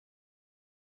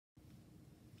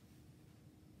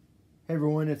Hey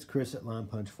everyone, it's Chris at Line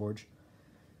Punch Forge.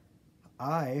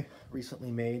 I recently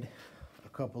made a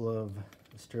couple of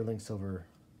sterling silver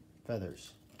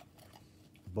feathers.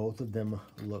 Both of them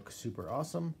look super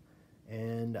awesome,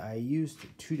 and I used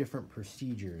two different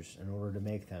procedures in order to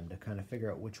make them to kind of figure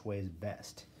out which way is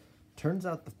best. Turns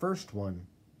out the first one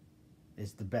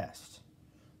is the best.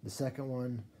 The second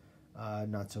one,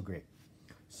 not so great.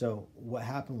 So what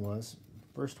happened was,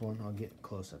 first one, I'll get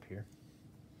close up here.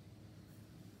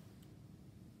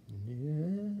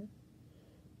 Yeah.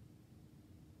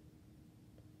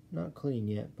 Not clean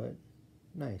yet, but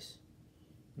nice.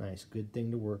 Nice, good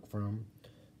thing to work from.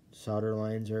 Solder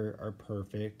lines are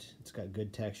perfect. It's got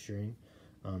good texturing.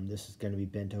 This is going to be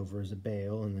bent over as a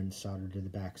bail and then soldered to the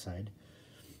backside.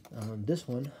 This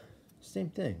one, same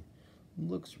thing.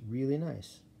 Looks really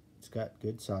nice. It's got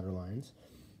good solder lines.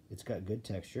 It's got good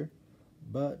texture.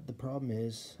 But the problem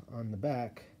is, on the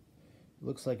back, it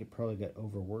looks like it probably got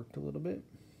overworked a little bit.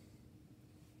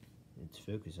 Let's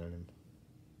focus on him.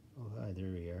 Oh, hi,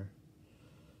 there we are.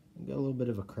 We got a little bit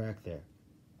of a crack there.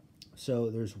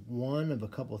 So there's one of a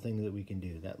couple things that we can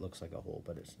do. That looks like a hole,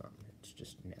 but it's not. It's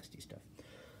just nasty stuff.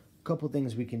 A couple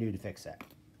things we can do to fix that.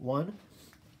 One,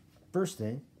 first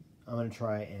thing, I'm going to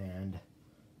try and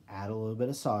add a little bit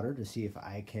of solder to see if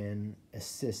I can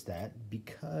assist that,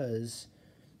 because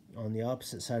on the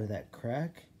opposite side of that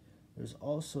crack, there's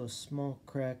also a small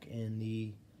crack in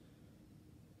the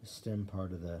stem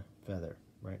part of the feather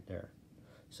right there.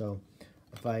 So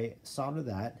if I solder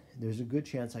that, there's a good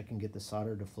chance I can get the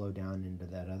solder to flow down into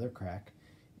that other crack,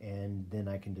 and then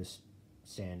I can just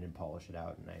sand and polish it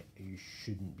out, and you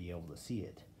shouldn't be able to see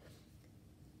it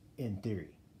in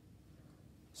theory.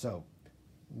 So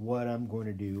what I'm going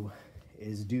to do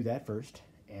is do that first,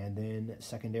 and then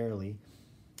secondarily,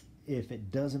 if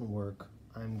it doesn't work,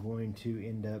 I'm going to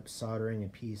end up soldering a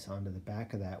piece onto the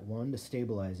back of that, one, to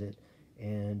stabilize it,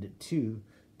 and two,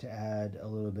 to add a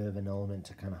little bit of an element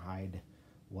to kind of hide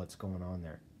what's going on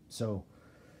there. So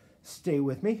stay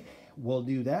with me, we'll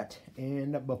do that.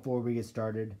 And before we get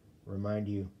started, remind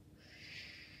you,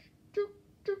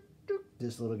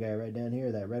 this little guy right down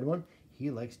here, that red one,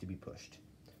 he likes to be pushed.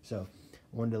 So I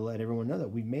wanted to let everyone know that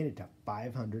we've made it to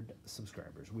 500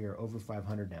 subscribers. We are over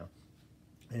 500 now.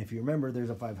 And if you remember,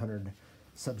 there's a 500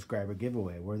 subscriber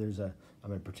giveaway where there's a, I'm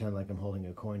going to pretend like I'm holding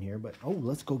a coin here, but oh,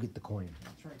 let's go get the coin.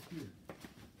 It's right here.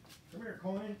 Come here,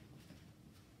 coin.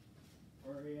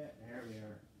 Where are we at? There we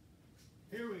are.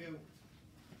 Here we go.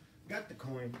 Got the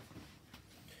coin.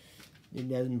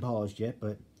 It hasn't polished yet,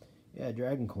 but yeah,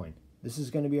 dragon coin. This is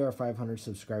going to be our 500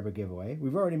 subscriber giveaway.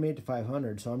 We've already made it to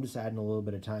 500, so I'm just adding a little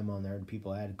bit of time on there, and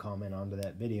people add comment onto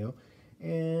that video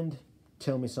and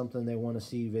tell me something they want to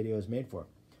see videos made for.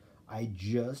 I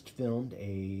just filmed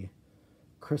a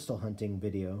crystal hunting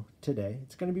video today.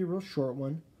 It's going to be a real short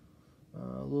one,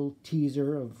 a little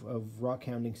teaser of rock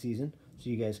hounding season, so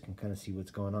you guys can kind of see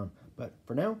what's going on. But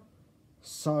for now,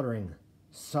 soldering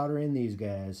these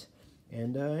guys,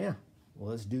 and yeah,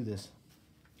 well, let's do this.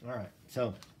 All right,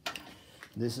 so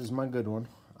this is my good one.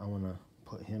 I want to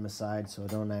put him aside so I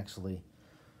don't actually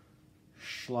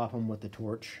slop him with the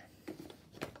torch,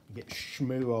 get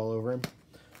schmoo all over him.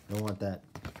 Don't want that.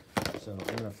 So I'm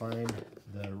going to find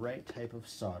the right type of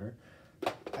solder.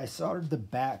 I soldered the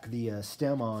back, the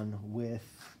stem on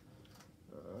with,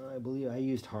 I believe I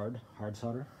used hard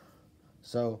solder.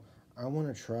 So I want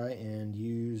to try and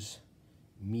use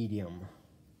medium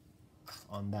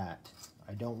on that.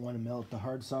 I don't want to melt the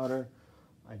hard solder.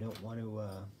 I don't want to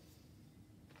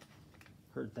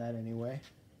hurt that anyway.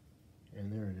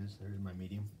 And there it is. There's my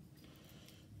medium.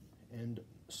 And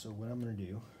so what I'm going to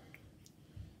do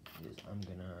is I'm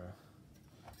going to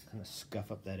kind of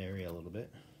scuff up that area a little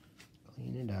bit,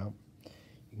 clean it out.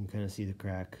 You can kind of see the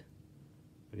crack.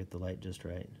 I get the light just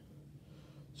right.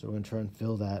 So we're going to try and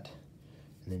fill that,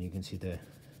 and then you can see the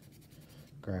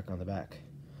crack on the back.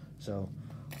 So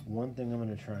one thing I'm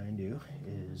going to try and do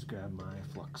is grab my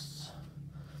flux.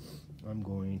 I'm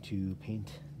going to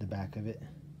paint the back of it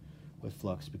with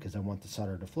flux because I want the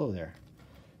solder to flow there.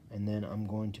 And then I'm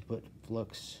going to put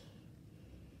flux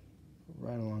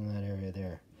right along that area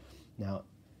there. Now,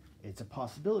 it's a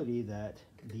possibility that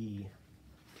the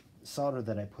solder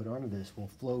that I put onto this will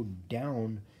flow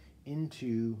down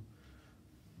into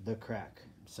the crack.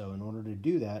 So in order to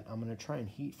do that, I'm going to try and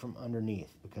heat from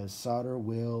underneath, because solder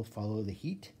will follow the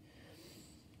heat.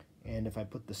 And if I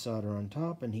put the solder on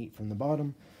top and heat from the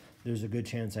bottom, there's a good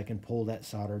chance I can pull that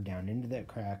solder down into that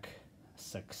crack,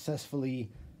 successfully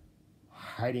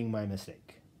hiding my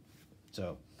mistake.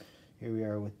 So here we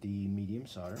are with the medium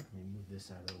solder. Let me move this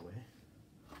out of the way.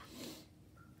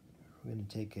 We're going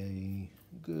to take a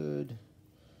good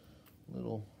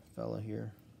little fella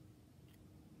here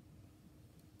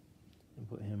and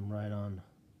put him right on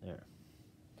there.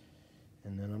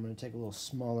 And then I'm going to take a little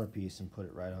smaller piece and put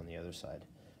it right on the other side,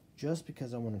 just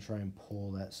because I want to try and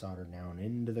pull that solder down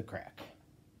into the crack.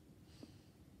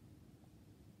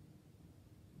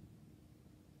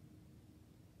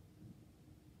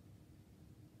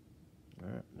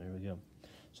 Alright, there we go.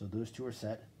 So those two are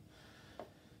set.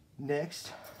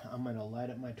 Next, I'm going to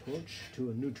light up my torch to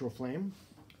a neutral flame.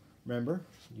 Remember,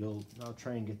 I'll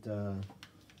try and get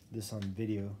this on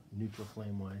video, neutral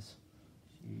flame wise.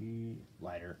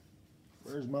 Lighter.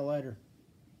 Where's my lighter?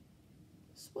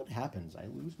 This is what happens. I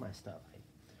lose my stuff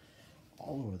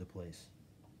all over the place.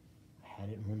 I had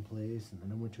it in one place, and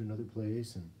then I went to another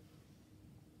place, and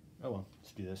oh well,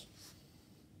 let's do this.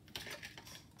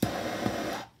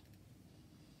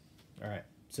 Alright,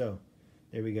 so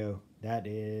there we go. That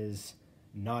is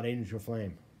not a neutral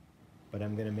flame, but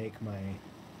I'm going to make my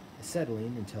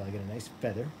acetylene until I get a nice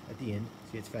feather at the end.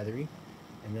 See, it's feathery.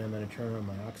 And then I'm going to turn on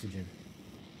my oxygen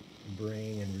and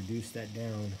bring and reduce that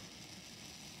down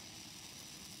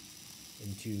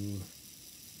into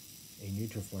a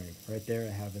neutral flame. Right there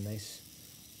I have a nice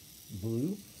blue.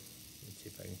 Let's see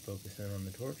if I can focus in on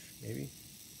the torch, maybe.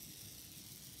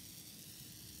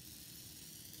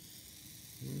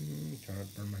 Trying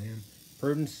not to burn my hand.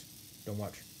 Prudence, don't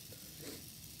watch.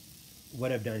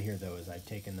 What I've done here though is I've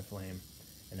taken the flame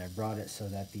and I've brought it so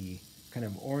that the kind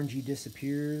of orangey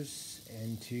disappears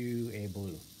into a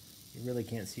blue. You really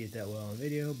can't see it that well on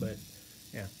video, but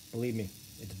yeah, believe me,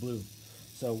 it's blue.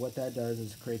 So what that does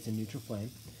is creates a neutral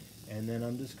flame, and then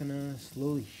I'm just gonna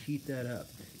slowly heat that up.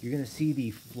 You're gonna see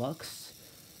the flux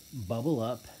bubble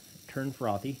up, turn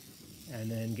frothy,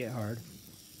 and then get hard.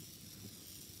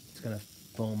 It's gonna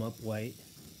foam up white.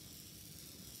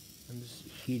 I'm just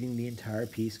heating the entire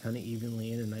piece kind of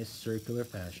evenly in a nice circular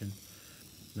fashion.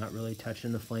 Not really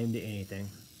touching the flame to anything.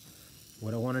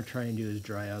 What I want to try and do is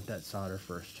dry out that solder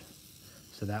first.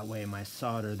 So that way my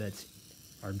solder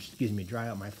dry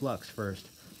out my flux first,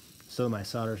 so my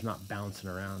solder's not bouncing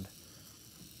around.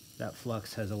 That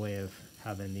flux has a way of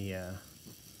having the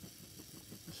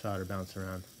solder bounce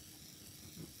around.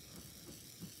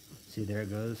 See, there it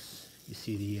goes. You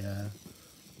see the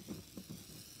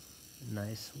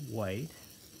nice white.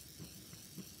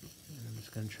 And I'm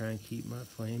just going to try and keep my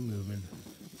flame moving.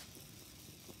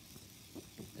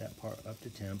 Get that part up to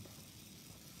temp.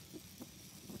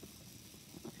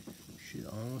 Should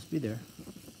almost be there.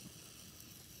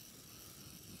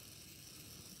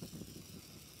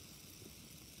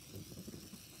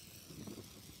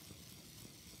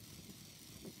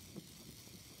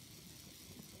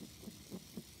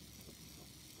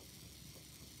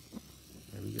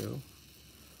 There we go.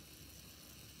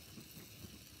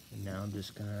 And now I'm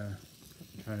just gonna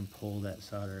try and pull that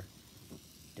solder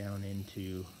down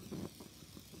into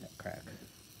that crack.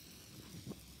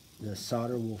 The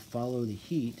solder will follow the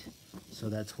heat, so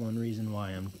that's one reason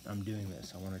why I'm doing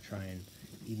this. I want to try and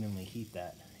evenly heat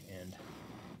that and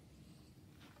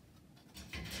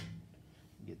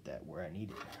get that where I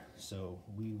need it. So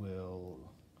we will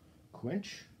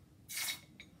quench,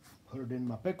 put it in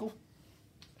my pickle.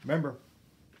 Remember,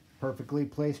 perfectly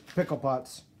placed pickle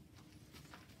pots.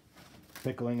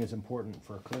 Pickling is important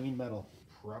for clean metal.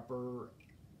 Proper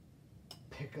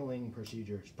pickling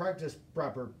procedures. Practice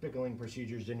proper pickling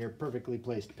procedures in your perfectly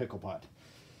placed pickle pot.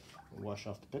 Wash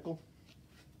off the pickle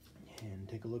and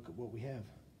take a look at what we have.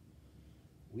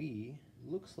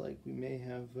 Looks like we may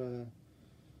have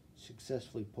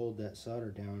successfully pulled that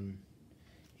solder down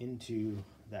into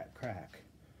that crack.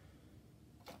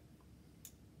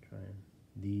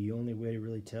 The only way to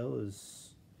really tell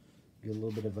is get a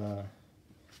little bit of a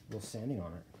little sanding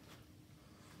on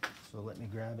it. So let me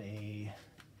grab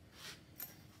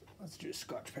let's do a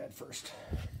Scotch pad first.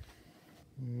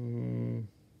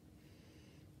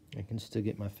 I can still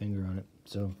get my finger on it.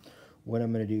 So what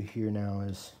I'm going to do here now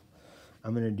is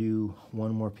I'm going to do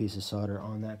one more piece of solder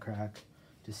on that crack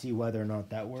to see whether or not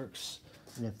that works.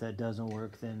 And if that doesn't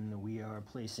work, then we are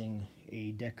placing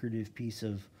a decorative piece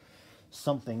of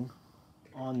something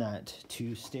on that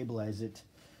to stabilize it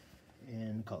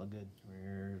and call it good.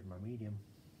 Where's my medium?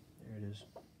 There it is.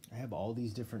 I have all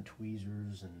these different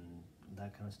tweezers and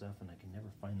that kind of stuff, and I can never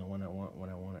find the one I want when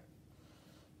I want it.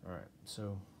 Alright,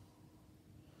 so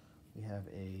we have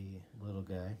a little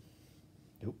guy.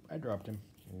 Nope, I dropped him.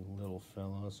 A little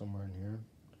fellow somewhere in here.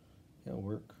 He'll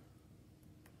work.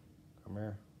 Come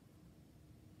here.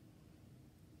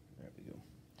 There we go.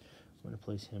 I'm going to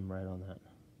place him right on that.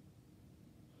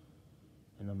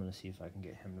 And I'm going to see if I can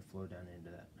get him to flow down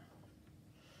into that.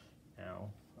 Now,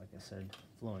 like I said,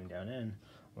 flowing down in,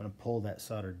 I'm going to pull that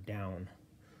solder down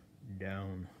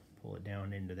pull it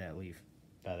down into that leaf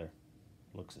feather.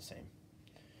 Looks the same.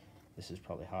 This is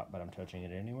probably hot, but I'm touching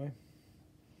it anyway.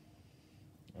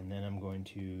 And then I'm going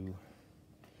to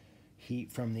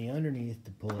heat from the underneath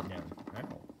to pull it down.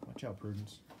 Ow, watch out,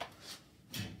 Prudence.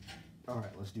 All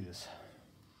right, let's do this.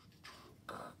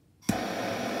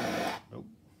 Nope.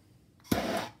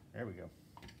 There we go.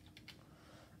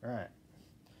 All right.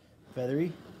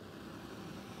 Feathery.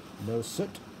 No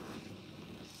soot.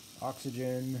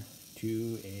 Oxygen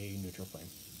to a neutral flame.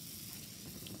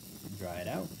 Dry it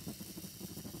out.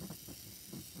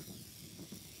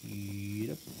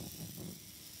 Heat up.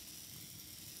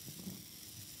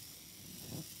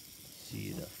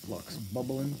 See the flux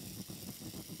bubbling.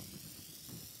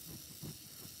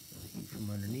 Heat from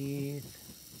underneath.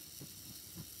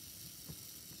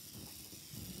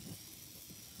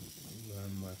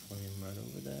 Run my flame right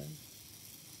over that.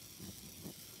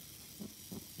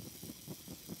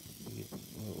 Get a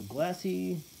little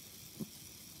glassy.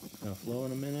 It's gonna flow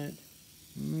in a minute.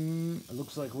 It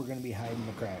looks like we're gonna be hiding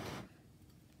the crack.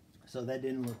 So that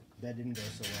didn't go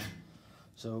so well.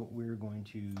 So we're going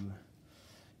to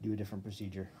do a different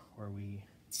procedure where we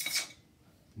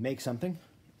make something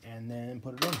and then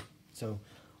put it on. So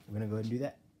we're gonna go ahead and do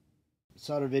that.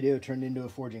 Solder video turned into a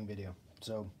forging video.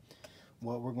 So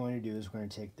what we're going to do is we're going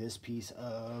to take this piece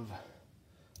of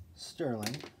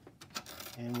sterling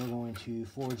and we're going to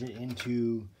forge it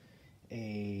into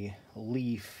a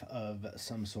leaf of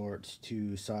some sort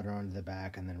to solder onto the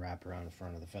back and then wrap around the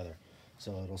front of the feather.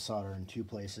 So it'll solder in two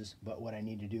places, but what I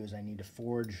need to do is I need to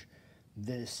forge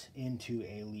this into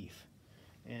a leaf.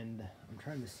 And I'm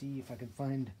trying to see if I can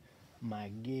find my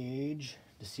gauge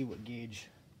to see what gauge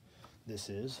this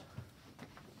is.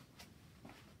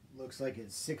 Looks like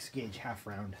it's 6 gauge half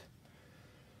round.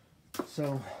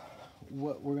 So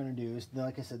what we're gonna do is,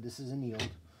 like I said, this is annealed.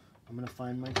 I'm gonna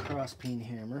find my cross peen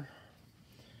hammer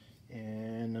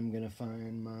and I'm gonna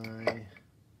find my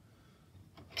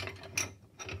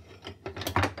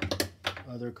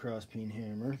other cross peen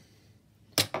hammer,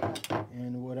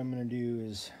 and what I'm going to do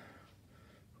is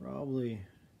probably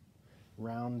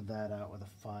round that out with a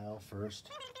file first.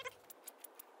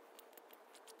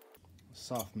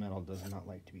 Soft metal does not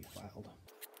like to be filed.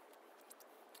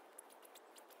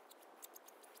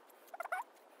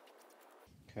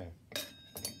 Okay,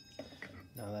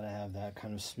 now that I have that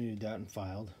kind of smoothed out and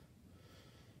filed,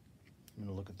 I'm going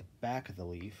to look at the back of the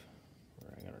leaf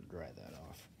where I'm going to dry that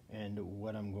off. And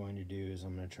what I'm going to do is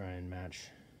I'm going to try and match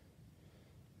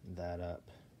that up,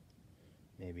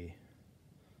 maybe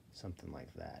something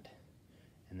like that.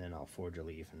 And then I'll forge a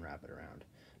leaf and wrap it around.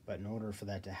 But in order for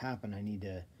that to happen, I need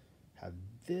to have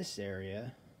this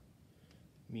area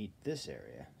meet this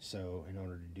area. So in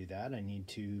order to do that, I need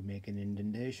to make an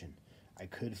indentation. I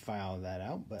could file that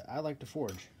out, but I like to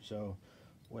forge. So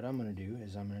what I'm going to do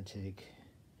is I'm going to take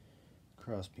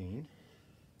cross peen,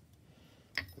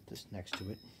 put this next to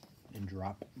it, and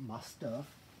drop my stuff.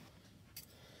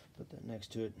 Put that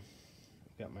next to it.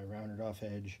 I've got my rounded off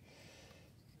edge.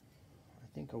 I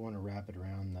think I want to wrap it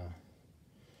around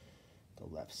the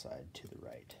left side to the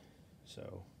right.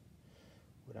 So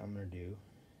what I'm going to do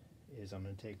is I'm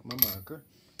going to take my marker.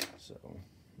 So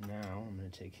now I'm going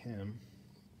to take him,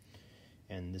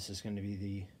 and this is going to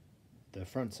be the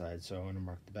front side, so I'm going to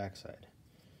mark the back side.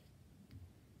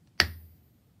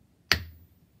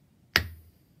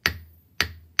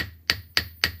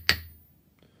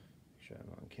 I'm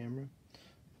on camera.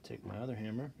 Take my other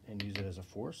hammer and use it as a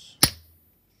force.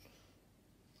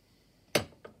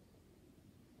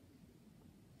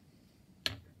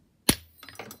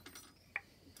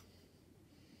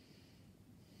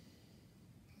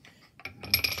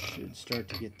 Should start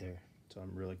to get there. So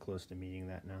I'm really close to meeting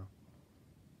that now.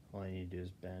 All I need to do is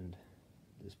bend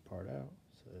this part out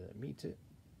so that it meets it.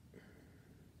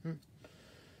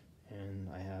 And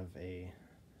I have a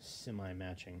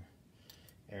semi-matching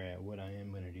area. What I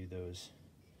am going to do though is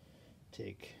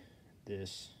take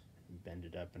this and bend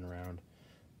it up and around.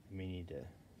 I may need to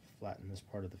flatten this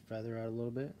part of the feather out a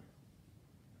little bit,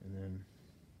 and then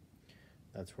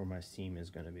that's where my seam is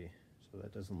going to be. So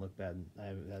that doesn't look bad.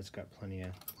 That's got plenty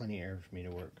of air for me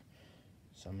to work.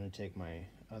 So I'm going to take my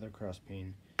other cross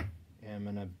peen and I'm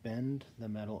going to bend the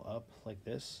metal up like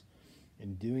this.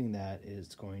 And doing that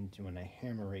is going to, when I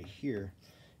hammer right here,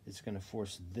 it's going to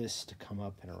force this to come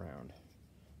up and around.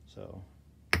 So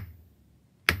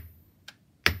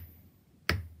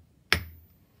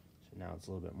now it's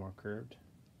a little bit more curved.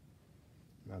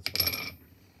 And that's what I want.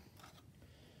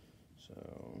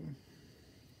 So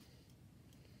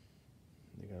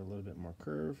they got a little bit more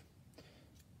curve.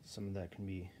 Some of that can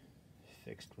be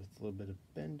fixed with a little bit of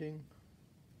bending.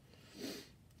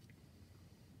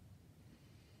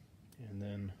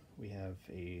 we have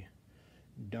a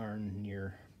darn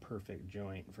near perfect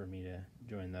joint for me to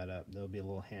join that up. There'll be a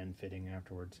little hand fitting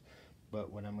afterwards.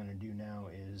 But what I'm going to do now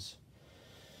is,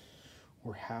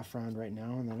 we're half round right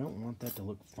now, and I don't want that to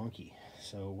look funky.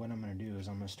 So what I'm going to do is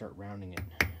I'm going to start rounding it.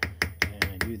 And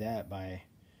I do that by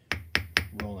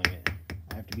rolling it.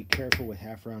 I have to be careful with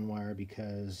half round wire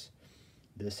because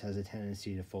this has a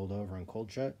tendency to fold over and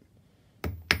cold shut.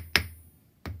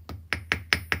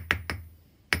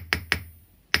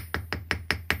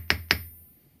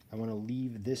 I want to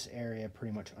leave this area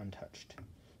pretty much untouched.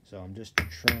 So I'm just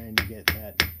trying to get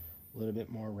that a little bit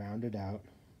more rounded out,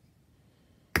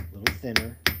 a little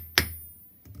thinner.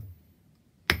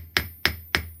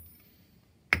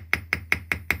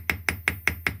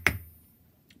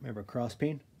 Remember cross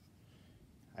peen?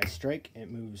 I strike, it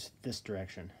moves this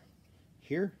direction.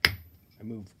 Here, I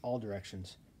move all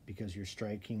directions because your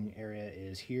striking area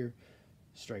is here.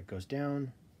 Strike goes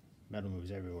down, metal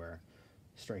moves everywhere.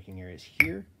 Striking area is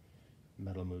here,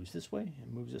 metal moves this way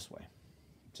and moves this way.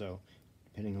 So,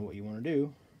 depending on what you want to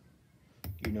do,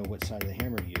 you know what side of the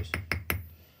hammer to use.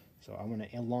 So I want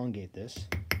to elongate this.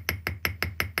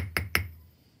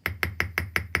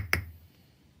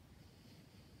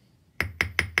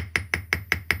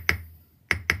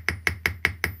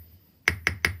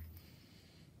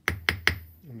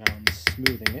 And now I'm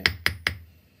smoothing it,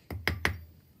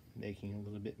 making it a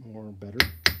little bit more better.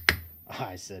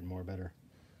 I said more better.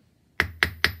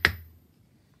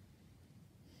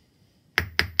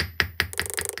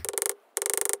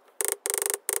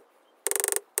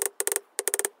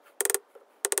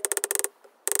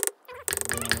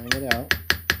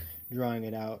 Drawing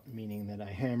it out meaning that I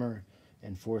hammer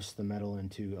and force the metal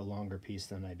into a longer piece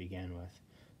than I began with.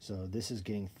 So this is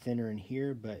getting thinner in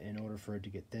here, but in order for it to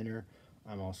get thinner,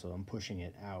 I'm pushing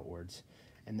it outwards.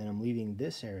 And then I'm leaving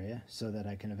this area so that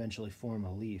I can eventually form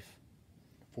a leaf,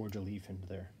 forge a leaf into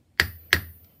there.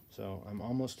 So I'm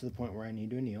almost to the point where I need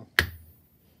to anneal.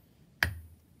 I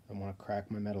want to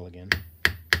crack my metal again.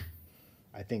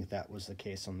 I think that was the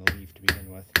case on the leaf to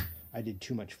begin with. I did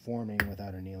too much forming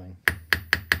without annealing.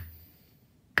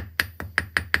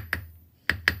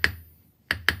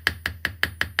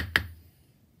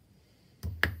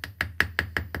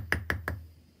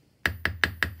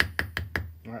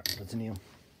 Alright, let's anneal.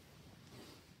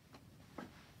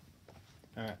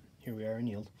 Alright, here we are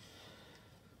annealed.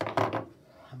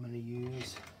 I'm going to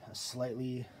use a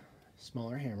slightly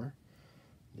smaller hammer.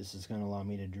 This is going to allow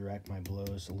me to direct my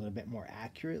blows a little bit more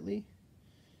accurately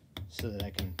so that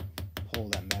I can pull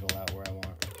that metal out where I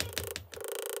want.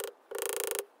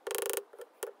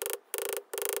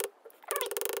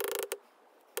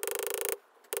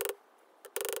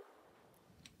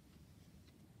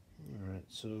 Alright,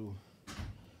 so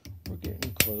we're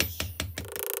getting close.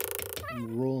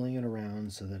 I'm rolling it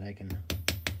around so that I can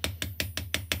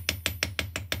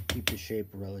keep the shape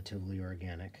relatively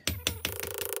organic.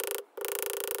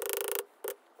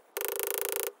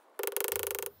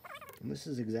 And this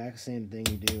is the exact same thing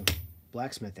you do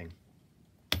blacksmithing,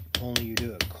 only you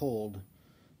do it cold.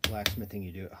 Blacksmithing,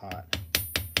 you do it hot.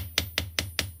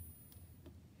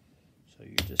 So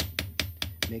you're just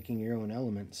making your own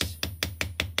elements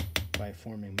by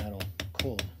forming metal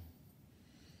cold.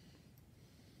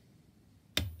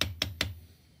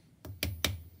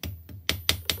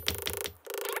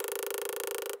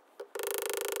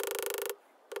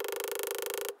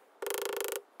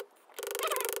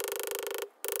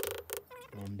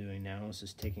 What I'm doing now is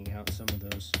just taking out some of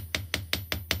those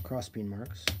crossbeam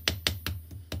marks,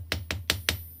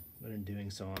 but in doing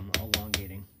so I'm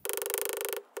elongating.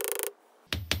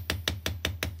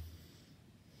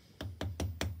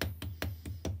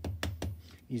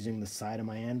 Using the side of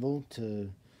my anvil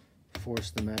to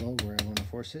force the metal where I want to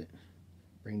force it.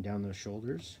 Bring down those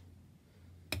shoulders.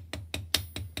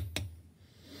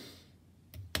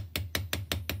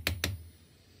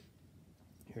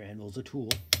 Your anvil's a tool.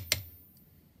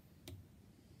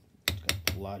 It's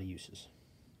got a lot of uses.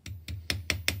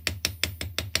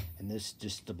 And this is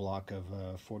just a block of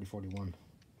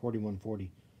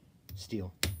 4140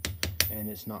 steel, and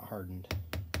it's not hardened.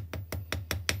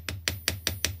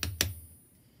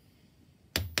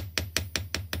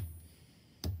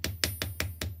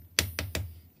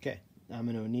 Okay, I'm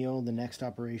going to anneal. The next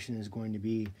operation is going to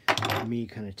be me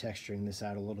kind of texturing this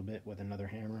out a little bit with another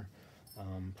hammer.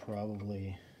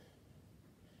 Probably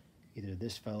either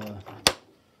this fella,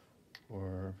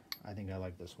 or I think I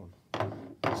like this one.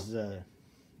 This is a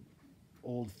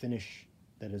old finish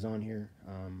that is on here.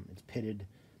 It's pitted,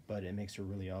 but it makes a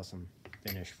really awesome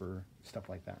finish for stuff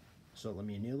like that. So let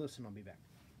me anneal this and I'll be back.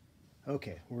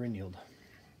 Okay, we're annealed.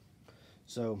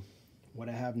 So what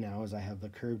I have now is I have the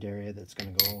curved area that's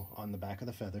going to go on the back of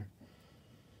the feather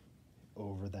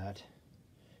over that,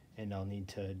 and I'll need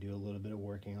to do a little bit of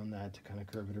working on that to kind of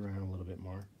curve it around a little bit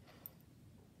more.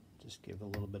 Just give a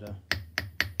little bit of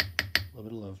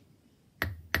love.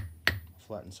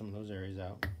 Flatten some of those areas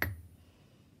out.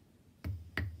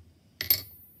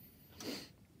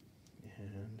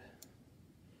 And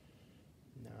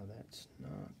now that's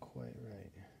not quite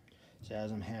right. So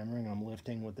as I'm hammering, I'm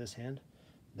lifting with this hand.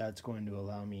 That's going to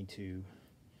allow me to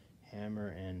hammer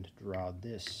and draw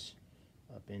this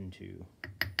up into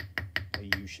a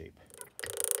U shape,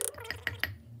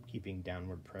 keeping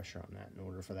downward pressure on that in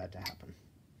order for that to happen.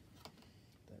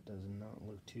 That does not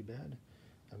look too bad.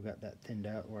 I've got that thinned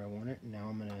out where I want it. Now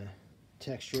I'm going to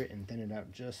texture it and thin it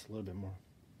out just a little bit more.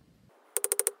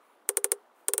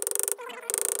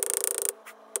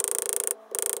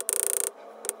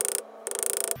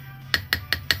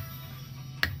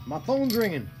 My phone's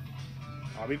ringing.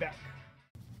 I'll be back.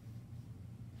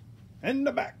 And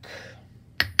the back.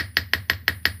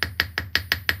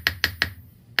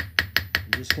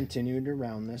 Just continuing to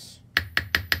round this.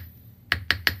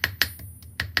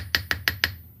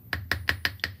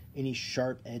 Any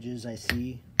sharp edges I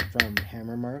see from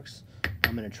hammer marks,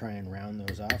 I'm going to try and round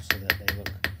those off so that they look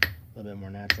a little bit more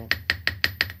natural.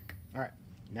 Alright,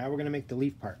 now we're going to make the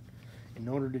leaf part. In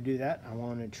order to do that, I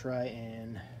want to try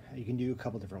and, you can do a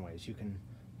couple different ways. You can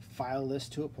file this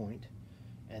to a point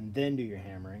and then do your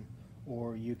hammering,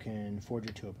 or you can forge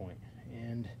it to a point.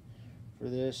 And for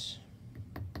this,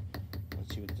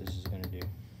 let's see what this is going to do.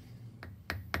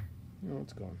 Oh,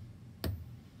 it's going.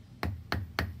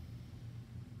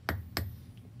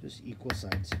 Just equal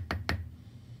sides.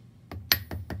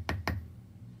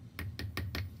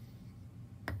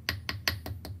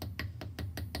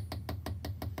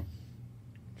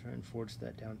 Try and forge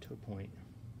that down to a point.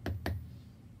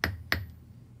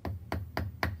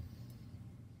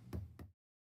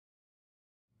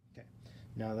 Okay,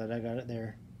 now that I got it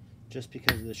there, just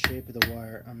because of the shape of the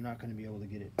wire, I'm not going to be able to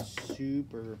get it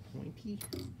super pointy,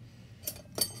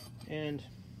 and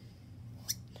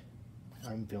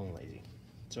I'm feeling lazy.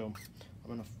 So I'm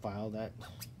going to file that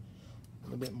a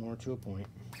little bit more to a point.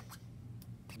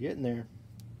 Getting there.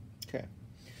 Okay,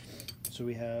 so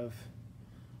we have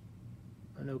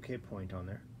an okay point on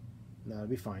there. That'll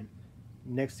be fine.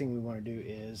 Next thing we want to do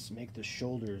is make the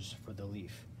shoulders for the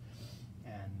leaf,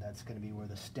 and that's going to be where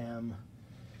the stem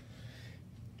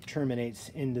terminates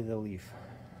into the leaf.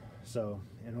 So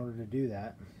in order to do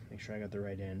that, make sure I got the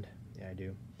right end. Yeah, I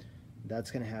do.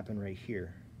 That's going to happen right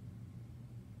here.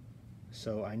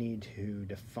 So I need to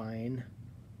define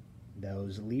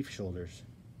those leaf shoulders.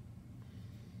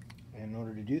 And in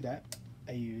order to do that,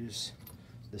 I use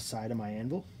the side of my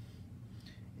anvil,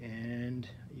 and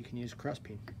you can use cross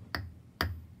peen.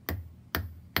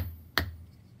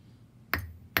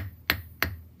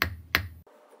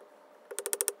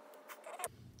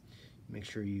 Make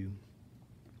sure you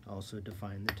also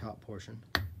define the top portion.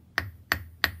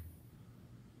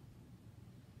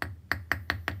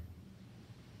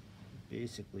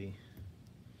 Basically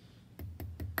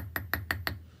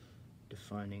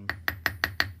defining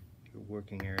your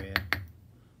working area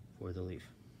for the leaf.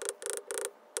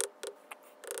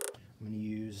 I'm going to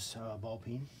use ball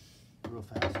peen real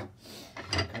fast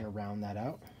and kind of round that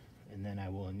out, and then I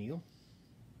will anneal.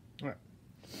 Alright,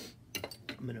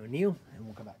 I'm going to anneal and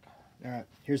we'll come back. Alright,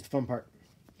 here's the fun part.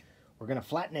 We're going to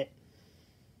flatten it,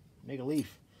 make a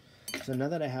leaf. So now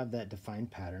that I have that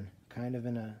defined pattern, kind of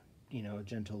in a, you know, a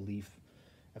gentle leaf,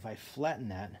 if I flatten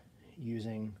that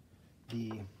using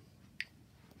the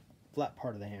flat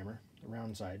part of the hammer, the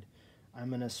round side, I'm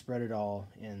going to spread it all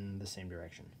in the same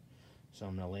direction. So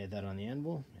I'm going to lay that on the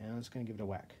anvil, and I'm just going to give it a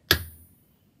whack.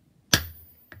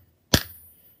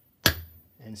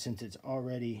 And since it's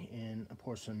already in a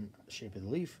portion shape of the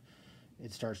leaf,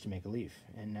 it starts to make a leaf.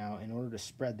 And now in order to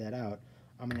spread that out,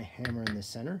 I'm going to hammer in the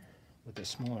center with a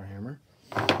smaller hammer,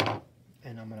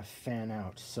 and I'm going to fan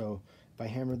out. So if I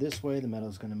hammer this way, the metal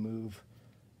is going to move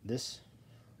this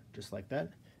just like that,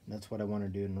 and that's what I want to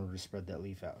do in order to spread that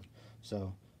leaf out.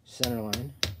 So center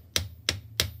line,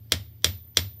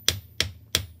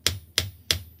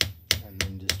 and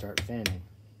then just start fanning.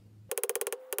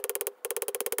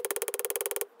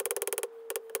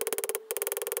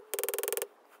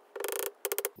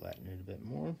 Flatten it a bit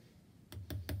more.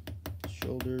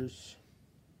 Shoulders.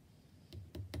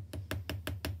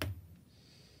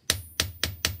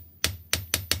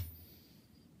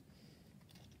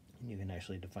 And you can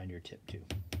actually define your tip too.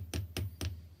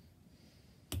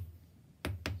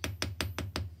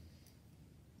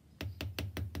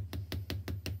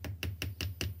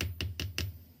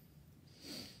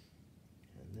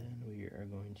 And then we are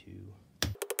to.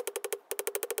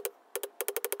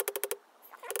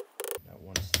 Now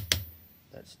once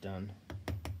that's done,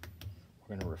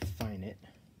 we're going to refine it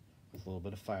with a little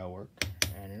bit of file work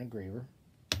and an engraver.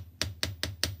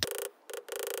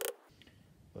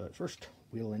 But first,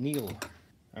 we'll anneal.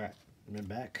 Alright, I'm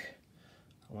back.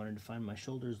 I wanted to find my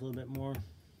shoulders a little bit more.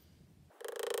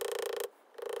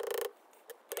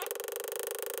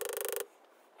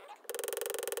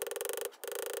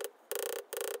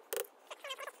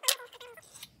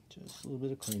 Just a little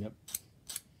bit of cleanup.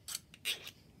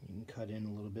 You can cut in a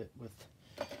little bit with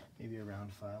maybe a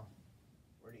round file.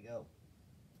 Where'd he go?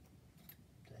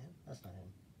 Is that him? That's not him.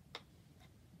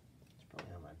 It's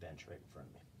probably on my bench right in front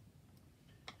of me.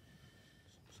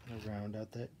 So I'm just going to round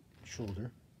out that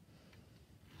shoulder.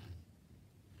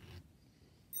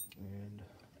 And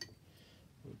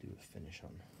we'll do a finish on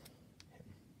him.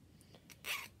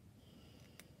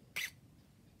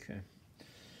 Okay.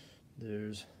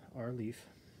 There's our leaf.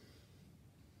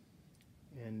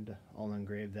 And I'll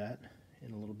engrave that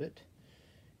in a little bit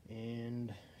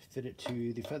and fit it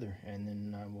to the feather, and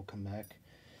then we'll come back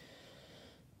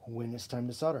when it's time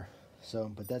to solder.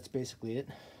 So, but that's basically it.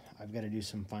 I've got to do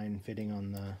some fine fitting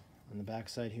on the back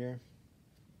side here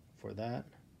for that.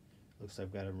 Looks like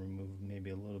I've got to remove maybe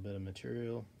a little bit of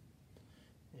material,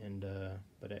 and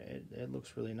but it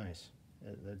looks really nice.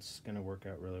 That's going to work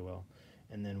out really well.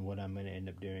 And then what I'm going to end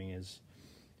up doing is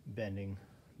bending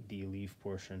the leaf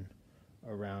portion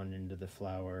around into the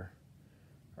flower,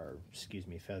 or excuse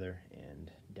me, feather, and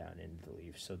down into the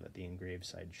leaf so that the engraved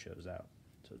side shows out,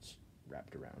 so it's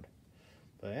wrapped around.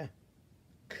 But yeah,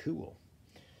 cool.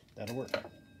 That'll work.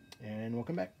 And we'll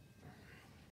come back.